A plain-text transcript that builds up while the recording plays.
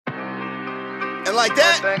And like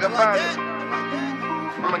that,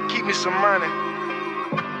 I'ma keep me some money.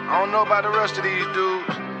 I don't know about the rest of these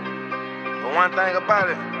dudes, but one thing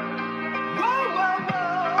about it,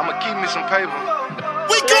 I'ma keep me some paper.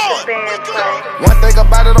 We going. One thing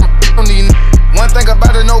about it, I'm these. One thing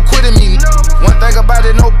about it, no quitting me. One thing about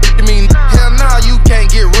it, no me. Hell nah, you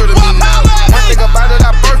can't get rid of me. One thing about it,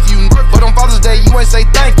 I birth you. But on Father's Day, you ain't say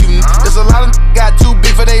thank you. There's a lot of got too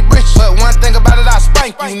big for they britches. But one thing about it, I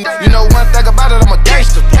spank you. You know one thing about it, I'm a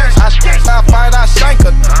gangster. I fight, I shank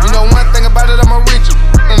her. You know one thing about it, I'm a rich.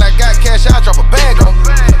 And I got cash, I drop a bag on.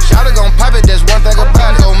 Shotta gon' pop it, that's one thing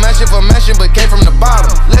about it. Go mansion for mansion, but came from the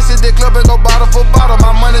bottom. Let's hit the club and go bottle for bottle.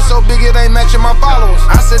 My money so big it ain't matching my followers.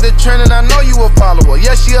 I said the trend and I know you a follower.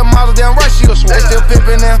 Yeah, she a model, damn right she a swag. They still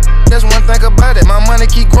pimpin' now, that's one thing about it. My money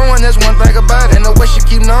keep growing, that's one thing about it. And the way she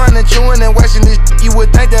keep gnawing and chewing and waxing this, you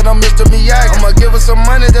would think that I'm Mr. Miyagi. I'ma give her some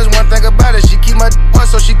money, that's one thing about it. She keep my butt,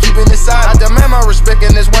 so she keep it inside. I demand my respect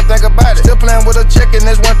and that's one thing about it. Still playing with a chick and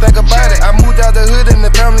that's one thing about it. I moved out the hood and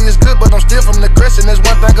the family is good, but I'm still from the crest and that's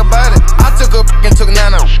one thing about it. I took a and took 9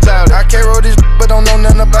 out. I can't roll this, but don't know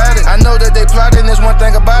nothing about it. I know that they plotting, there's one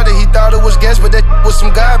thing about it. He thought it was gas, but that was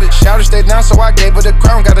some garbage. Shouted stay down, so I gave her the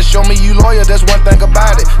crown. Gotta show me you loyal, that's one thing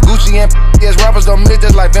about it. Gucci and as rappers don't mix,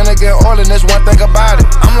 that's like vinegar and oil, and that's one thing about it.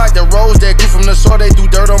 I'm like the rose that grew from the soil, they threw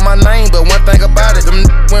dirt on my name, but one thing about it, them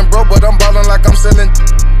went broke, but I'm ballin' like I'm selling.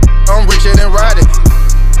 I'm richer than Roddy.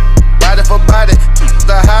 Body for body,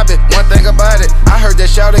 the hobby, one thing about it. I heard that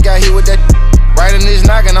Shouter got hit with that right in his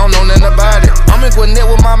noggin, I don't know nothing about it. I'm in Gwinnett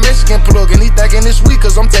with my Mexican plug, and he thinking it's sweet,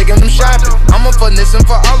 cause I'm taking them shopping. I'm a finessing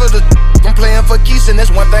for all of the I'm playing for keys, and that's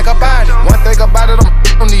one thing about it. One thing about it,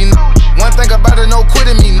 I'm these. One thing about it, no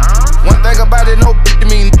quitting me. One thing about it, no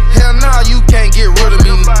me. Hell nah, you can't get rid of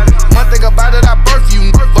me. One thing about it, I birth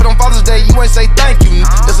you. But on Father's Day, you ain't say thank you.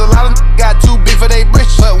 There's a lot of got too big for they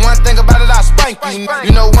britches. But one thing about it, I spank you.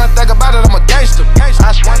 You know one thing about it, I'm a gangster.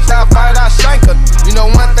 I fight, I shank her. You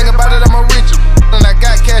know one thing about it, I'm a rich. And I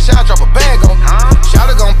got cash, I drop a bag on.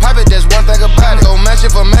 Shotta gon' pop it, that's one thing about it. Go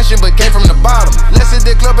mansion for mansion, but came from the bottom. Let's hit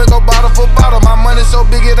the club and go bottle for bottle. My money so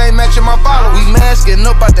big it ain't matching my followers. We masking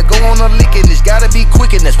up, about to go on a leak, and it's gotta be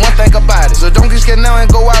quick, and that's one thing about it. So don't get scared now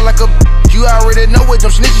and go out like a you already know what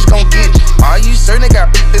them snitches gon' get. Are you certain they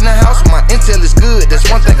got in the house? My intel is good, that's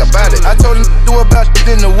one thing about it. I told him do about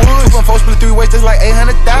in the woods. 2 and 4 split 3 ways, that's like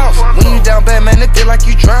 800,000. When you down bad, man, it feel like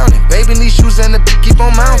you drowning. Baby, these shoes and the keep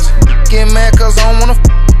on mounting. Getting mad cause I don't wanna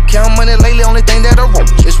count money lately, only thing that I wrote.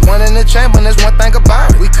 It's one in the chamber, and that's one thing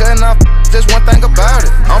about it. We cutting off, that's one thing about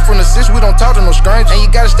it. I'm from the 6, we don't talk to no strangers. And you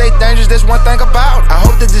gotta stay dangerous, that's one thing about it. I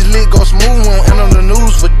hope that this lit goes smooth, we won't end on the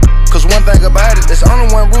news for cause one thing about it, that's only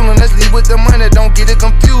one ruling, let's leave with the money, don't get it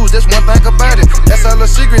confused, that's one thing about it. That's all a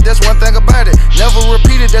secret, that's one thing about it. Never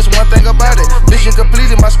repeat it, that's one thing about it. Mission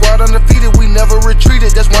completed, my squad undefeated, we never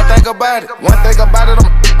retreated, that's one thing about it. One thing about it,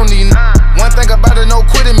 I'm these. One thing about it, no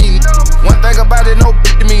quitting me. One thing about it, no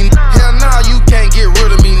me. Hell nah, you can't get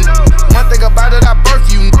rid of me. One thing about it, I birth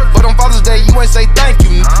you. But on Father's Day, you ain't say thank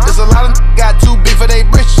you. There's a lot of got too big for they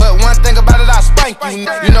britches. But one thing about it, I spank you.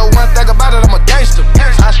 You know one thing about it, I'm a gangster.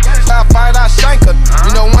 I fight, I shank her.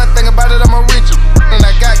 You know one thing about it, I'm a rich. And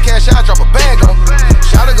I got cash, I drop a bag on.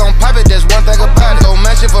 Shotta gon' pop it, that's one thing about it. Go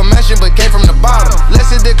mansion for mansion, but came from the bottom. Let's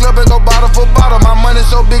hit the club and go bottle for bottle. My money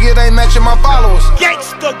so big it ain't matching my followers.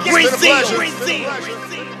 Gangsta, Greasy.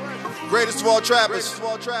 Greatest of all trappers.